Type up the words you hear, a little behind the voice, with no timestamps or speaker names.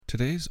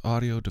Today's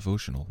audio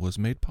devotional was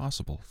made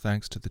possible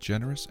thanks to the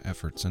generous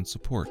efforts and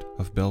support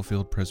of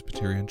Bellefield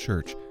Presbyterian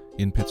Church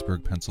in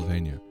Pittsburgh,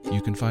 Pennsylvania.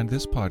 You can find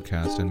this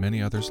podcast and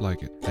many others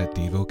like it at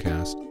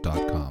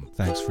Devocast.com.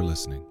 Thanks for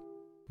listening.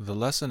 The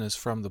lesson is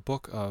from the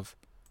book of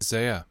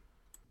Isaiah.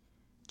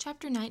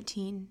 Chapter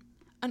 19.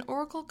 An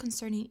oracle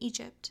concerning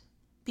Egypt.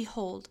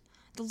 Behold,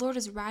 the Lord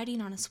is riding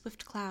on a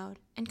swift cloud,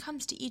 and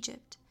comes to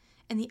Egypt,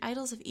 and the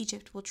idols of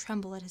Egypt will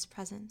tremble at his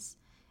presence,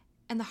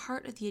 and the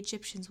heart of the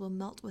Egyptians will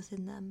melt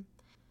within them.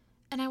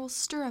 And I will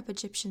stir up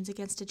Egyptians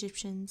against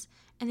Egyptians,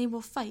 and they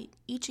will fight,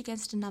 each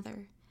against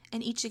another,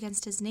 and each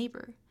against his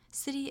neighbor,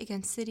 city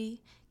against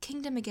city,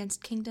 kingdom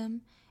against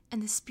kingdom,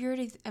 and the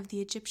spirit of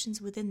the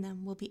Egyptians within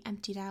them will be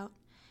emptied out,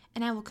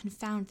 and I will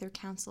confound their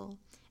counsel,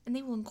 and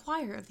they will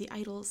inquire of the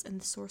idols and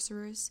the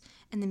sorcerers,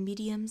 and the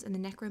mediums and the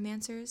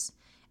necromancers,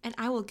 and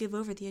I will give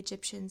over the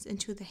Egyptians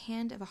into the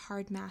hand of a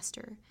hard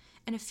master,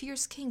 and a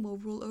fierce king will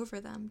rule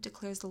over them,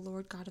 declares the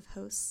Lord God of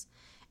hosts.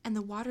 And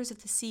the waters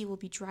of the sea will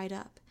be dried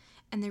up,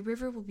 and the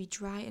river will be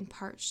dry and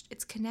parched,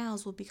 its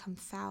canals will become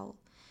foul,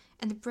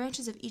 and the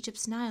branches of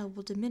Egypt's Nile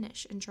will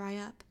diminish and dry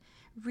up,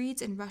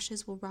 reeds and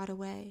rushes will rot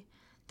away.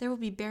 There will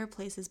be bare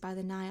places by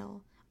the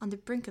Nile, on the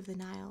brink of the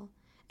Nile,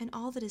 and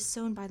all that is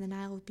sown by the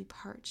Nile will be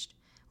parched,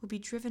 will be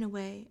driven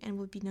away, and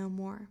will be no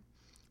more.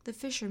 The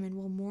fishermen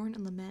will mourn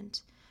and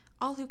lament,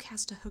 all who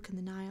cast a hook in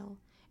the Nile,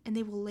 and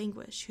they will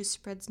languish who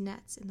spreads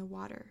nets in the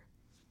water.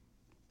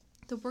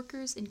 The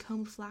workers in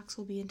combed flax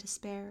will be in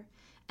despair,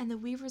 and the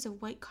weavers of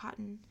white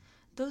cotton,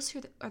 those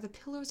who are the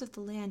pillars of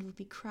the land, will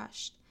be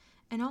crushed,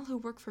 and all who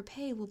work for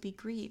pay will be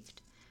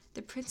grieved.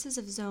 The princes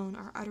of Zon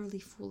are utterly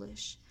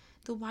foolish.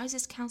 The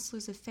wisest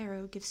counselors of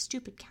Pharaoh give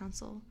stupid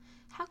counsel.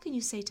 How can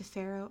you say to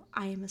Pharaoh,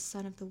 I am a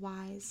son of the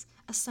wise,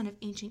 a son of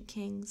ancient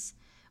kings?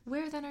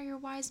 Where then are your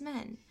wise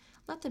men?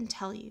 Let them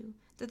tell you,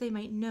 that they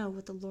might know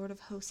what the Lord of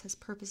hosts has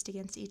purposed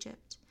against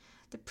Egypt.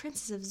 The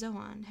princes of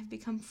Zoan have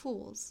become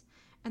fools,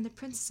 and the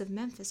princes of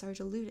Memphis are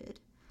deluded.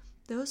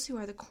 Those who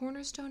are the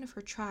cornerstone of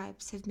her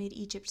tribes have made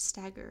Egypt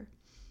stagger.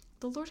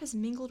 The Lord has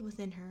mingled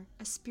within her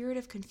a spirit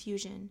of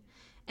confusion,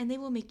 and they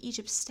will make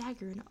Egypt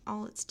stagger in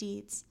all its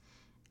deeds,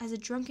 as a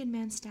drunken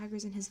man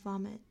staggers in his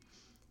vomit.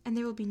 And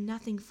there will be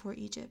nothing for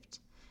Egypt,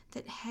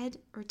 that head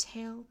or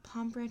tail,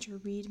 palm branch or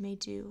reed may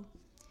do.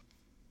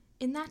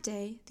 In that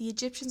day the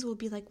Egyptians will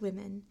be like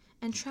women,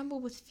 and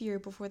tremble with fear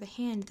before the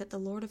hand that the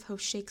Lord of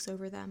hosts shakes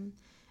over them,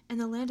 and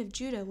the land of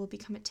Judah will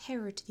become a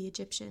terror to the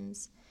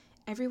Egyptians.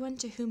 Everyone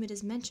to whom it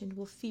is mentioned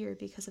will fear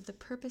because of the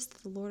purpose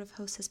that the Lord of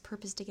hosts has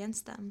purposed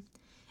against them.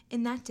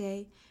 In that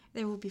day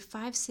there will be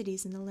 5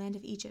 cities in the land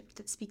of Egypt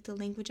that speak the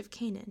language of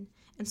Canaan,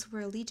 and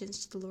swear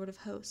allegiance to the Lord of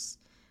hosts.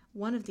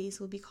 One of these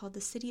will be called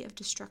the City of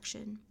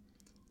Destruction.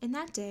 In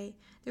that day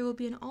there will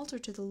be an altar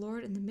to the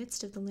Lord in the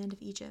midst of the land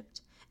of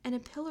Egypt, and a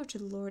pillar to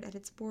the Lord at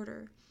its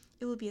border.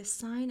 It will be a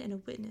sign and a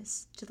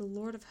witness to the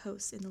Lord of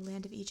hosts in the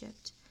land of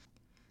Egypt.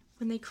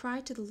 When they cry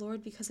to the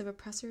Lord because of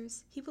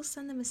oppressors, he will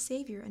send them a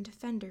Savior and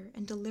defender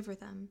and deliver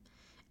them.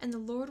 And the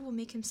Lord will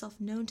make himself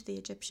known to the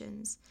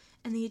Egyptians,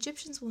 and the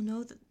Egyptians will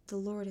know the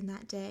Lord in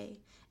that day,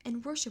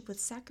 and worship with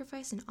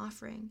sacrifice and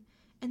offering.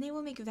 And they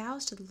will make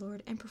vows to the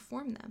Lord and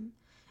perform them.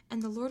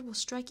 And the Lord will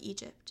strike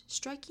Egypt,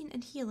 striking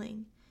and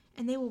healing,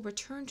 and they will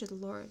return to the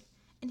Lord,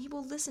 and he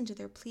will listen to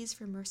their pleas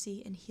for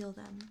mercy and heal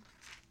them.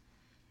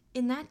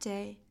 In that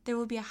day there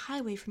will be a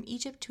highway from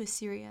Egypt to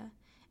Assyria,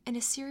 and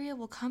Assyria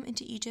will come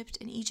into Egypt,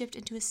 and Egypt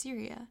into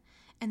Assyria,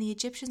 and the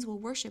Egyptians will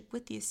worship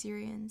with the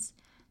Assyrians.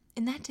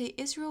 In that day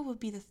Israel will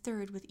be the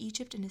third with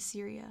Egypt and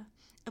Assyria,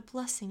 a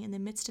blessing in the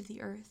midst of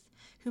the earth,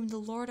 whom the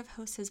Lord of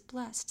hosts has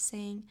blessed,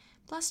 saying,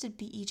 Blessed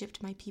be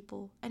Egypt my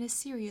people, and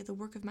Assyria the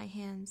work of my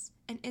hands,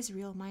 and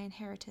Israel my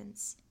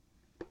inheritance.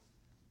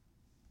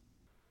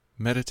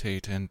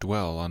 Meditate and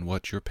dwell on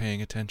what you're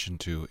paying attention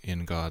to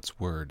in God's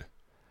Word.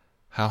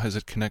 How has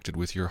it connected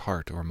with your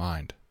heart or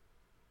mind?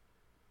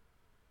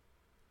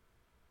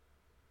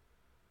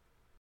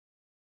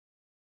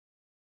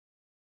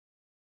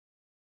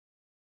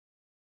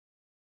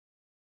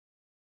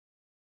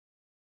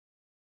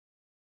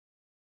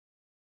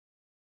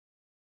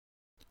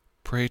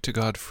 Pray to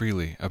God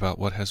freely about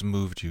what has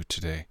moved you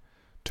today.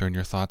 Turn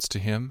your thoughts to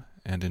Him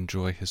and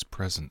enjoy His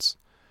presence.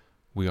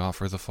 We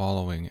offer the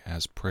following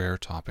as prayer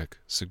topic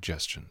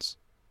suggestions.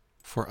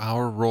 For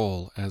our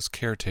role as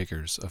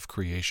caretakers of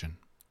creation,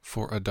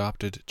 for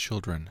adopted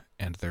children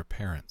and their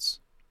parents.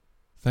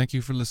 Thank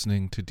you for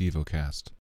listening to Devocast.